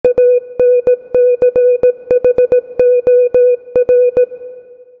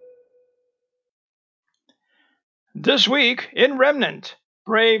This week in Remnant,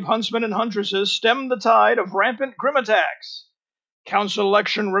 brave huntsmen and huntresses stem the tide of rampant grim attacks. Council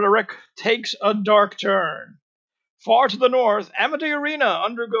election rhetoric takes a dark turn. Far to the north, Amity Arena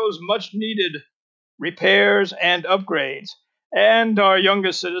undergoes much needed repairs and upgrades, and our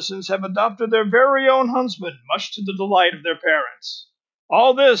youngest citizens have adopted their very own huntsman, much to the delight of their parents.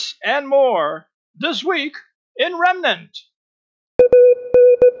 All this and more this week in Remnant.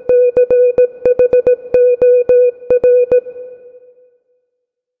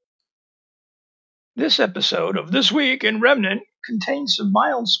 This episode of This Week in Remnant contains some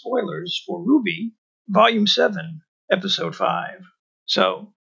mild spoilers for RWBY, Volume 7, Episode 5.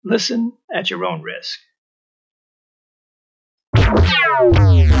 So, listen at your own risk.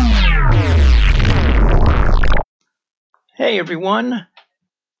 Hey everyone,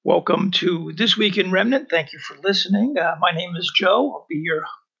 welcome to This Week in Remnant. Thank you for listening. My name is Joe. I'll be your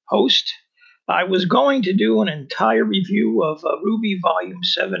host. I was going to do an entire review of RWBY Volume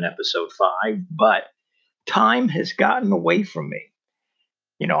 7, Episode 5, but time has gotten away from me.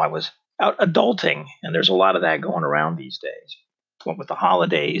 You know, I was out adulting, and there's a lot of that going around these days. What with the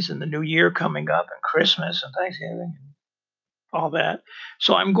holidays and the new year coming up and Christmas and Thanksgiving and all that.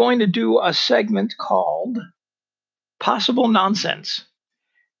 So I'm going to do a segment called Possible Nonsense,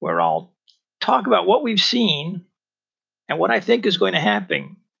 where I'll talk about what we've seen and what I think is going to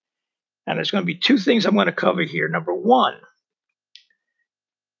happen. And there's going to be two things I'm going to cover here. Number one,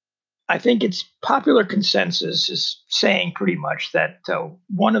 I think it's popular consensus is saying pretty much that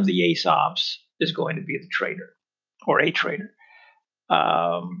one of the Aesops is going to be the traitor or a traitor.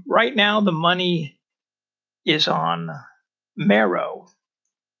 Right now, the money is on Marrow,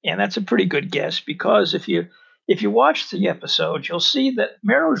 and that's a pretty good guess because if you watch the episode, you'll see that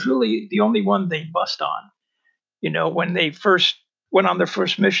Marrow's really the only one they bust on. You know, when they first went on their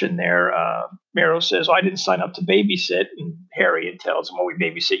first mission there, Marrow says, "Oh, I didn't sign up to babysit," and Harriet tells him, "Well, we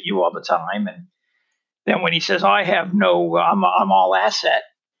babysit you all the time." And then when he says, "I have no, I'm all asset,"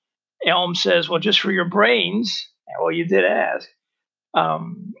 Elm says, "Well, just for your brains." Well, you did ask.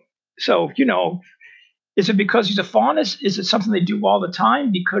 So, you know, is it because he's a faunus? Is it something they do all the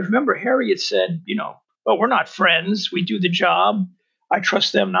time? Because remember, Harriet said, you know, "Well, we're not friends. We do the job. I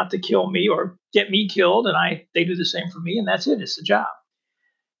trust them not to kill me or get me killed, and they do the same for me, and that's it. It's the job."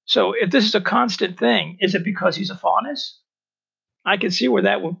 So if this is a constant thing, is it because he's a faunus? I can see where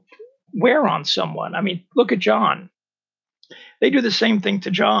that would wear on someone. I mean, look at John. They do the same thing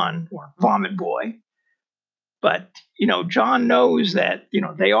to John or Vomit Boy. But, you know, John knows that, you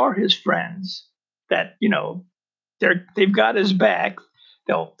know, they are his friends, that, you know, they've got his back.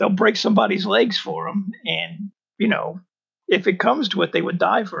 They'll break somebody's legs for him. And, you know, if it comes to it, they would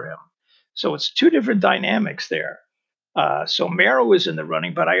die for him. So it's two different dynamics there. So Marrow is in the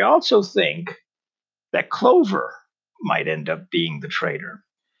running, but I also think that Clover might end up being the traitor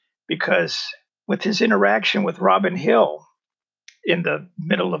because with his interaction with Robin Hill in the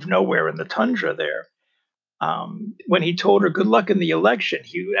middle of nowhere in the tundra there, when he told her good luck in the election,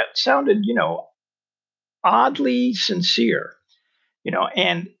 that sounded, you know, oddly sincere, you know,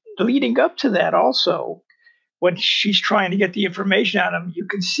 and leading up to that also, when she's trying to get the information out of him, you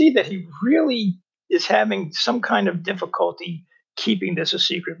can see that he really is having some kind of difficulty keeping this a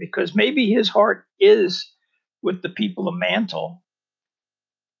secret because maybe his heart is with the people of Mantle.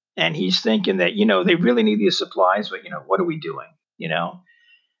 And he's thinking that, you know, they really need these supplies, but, you know, what are we doing? You know,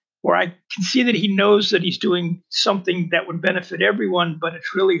 where I can see that he knows that he's doing something that would benefit everyone, but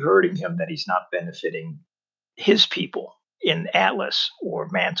it's really hurting him that he's not benefiting his people in Atlas or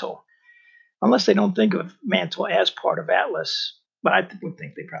Mantle, unless they don't think of Mantle as part of Atlas. But I would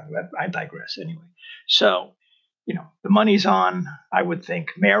think they probably would. I digress anyway. So, you know, the money's on, I would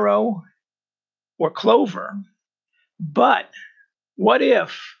think, Marrow or Clover. But what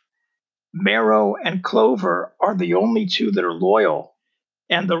if Marrow and Clover are the only two that are loyal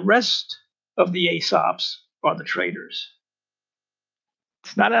and the rest of the Aesops are the traitors?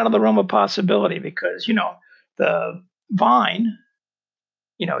 It's not out of the realm of possibility because, you know, the Vine,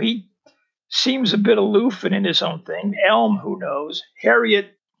 you know, he seems a bit aloof and in his own thing. Elm, who knows?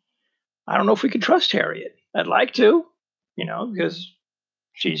 Harriet, I don't know if we can trust Harriet. I'd like to, you know, because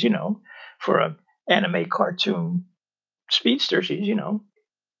she's, you know, for an anime cartoon speedster, she's, you know,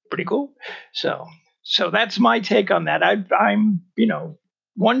 pretty cool. So that's my take on that. I'm, you know,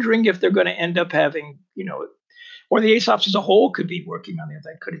 wondering if they're going to end up having, you know, or the Aesops as a whole could be working on it.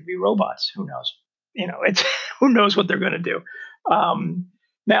 That could it be robots? Who knows? You know, it's who knows what they're going to do.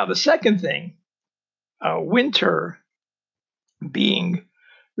 Now, the second thing, Winter being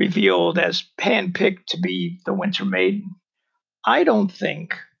revealed as handpicked to be the Winter Maiden. I don't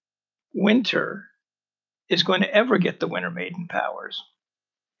think Winter is going to ever get the Winter Maiden powers.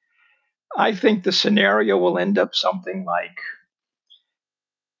 I think the scenario will end up something like,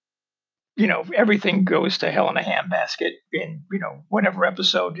 everything goes to hell in a handbasket in, whatever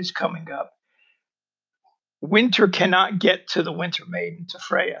episode is coming up. Winter cannot get to the Winter Maiden, to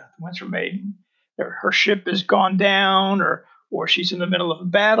Freya, the Winter Maiden. Her ship has gone down, or she's in the middle of a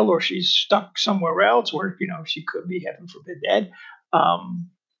battle, or she's stuck somewhere else where, she could be, heaven forbid, dead.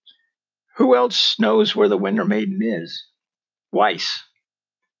 Who else knows where the Winter Maiden is? Weiss.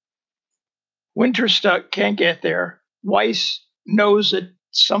 Winterstuck can't get there. Weiss knows that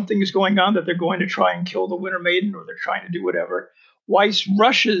something is going on, that they're going to try and kill the Winter Maiden, or they're trying to do whatever. Weiss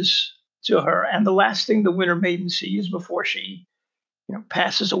rushes to her, and the last thing the Winter Maiden sees before she,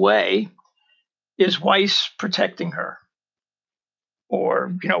 passes away is Weiss protecting her.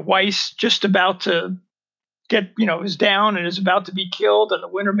 Or, Weiss just about to get, is down and is about to be killed, and the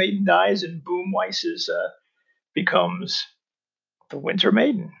Winter Maiden dies, and boom, Weiss becomes the Winter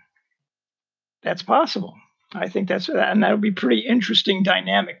Maiden. That's possible. I think and that would be pretty interesting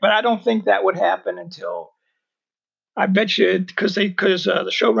dynamic. But I don't think that would happen until, I bet you, because the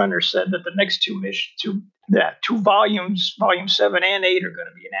showrunner said that the next two volumes, volume 7 and 8, are going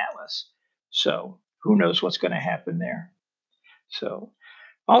to be in Atlas. So who knows what's going to happen there. So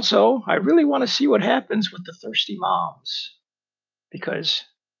also, I really want to see what happens with the Thirsty Moms, because,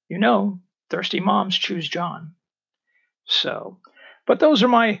 Thirsty Moms choose Jon. So, but those are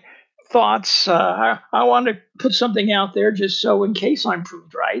my thoughts. I want to put something out there just so, in case I'm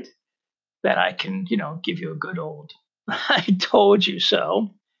proved right, that I can, give you a good old I told you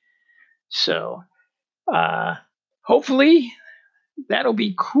so. So, hopefully that'll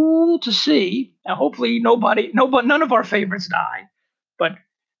be cool to see. And hopefully none of our favorites die. But,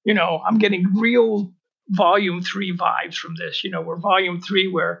 I'm getting real volume 3 vibes from this. We're volume 3,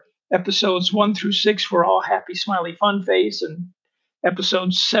 where episodes 1 through 6 were all happy, smiley, fun face, and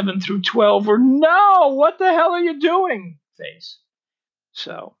episodes 7 through 12 were, no, what the hell are you doing face.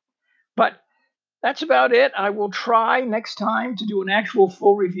 So, but that's about it. I will try next time to do an actual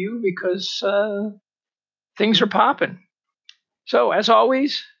full review, because things are popping. So, as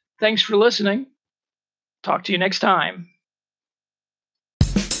always, thanks for listening. Talk to you next time.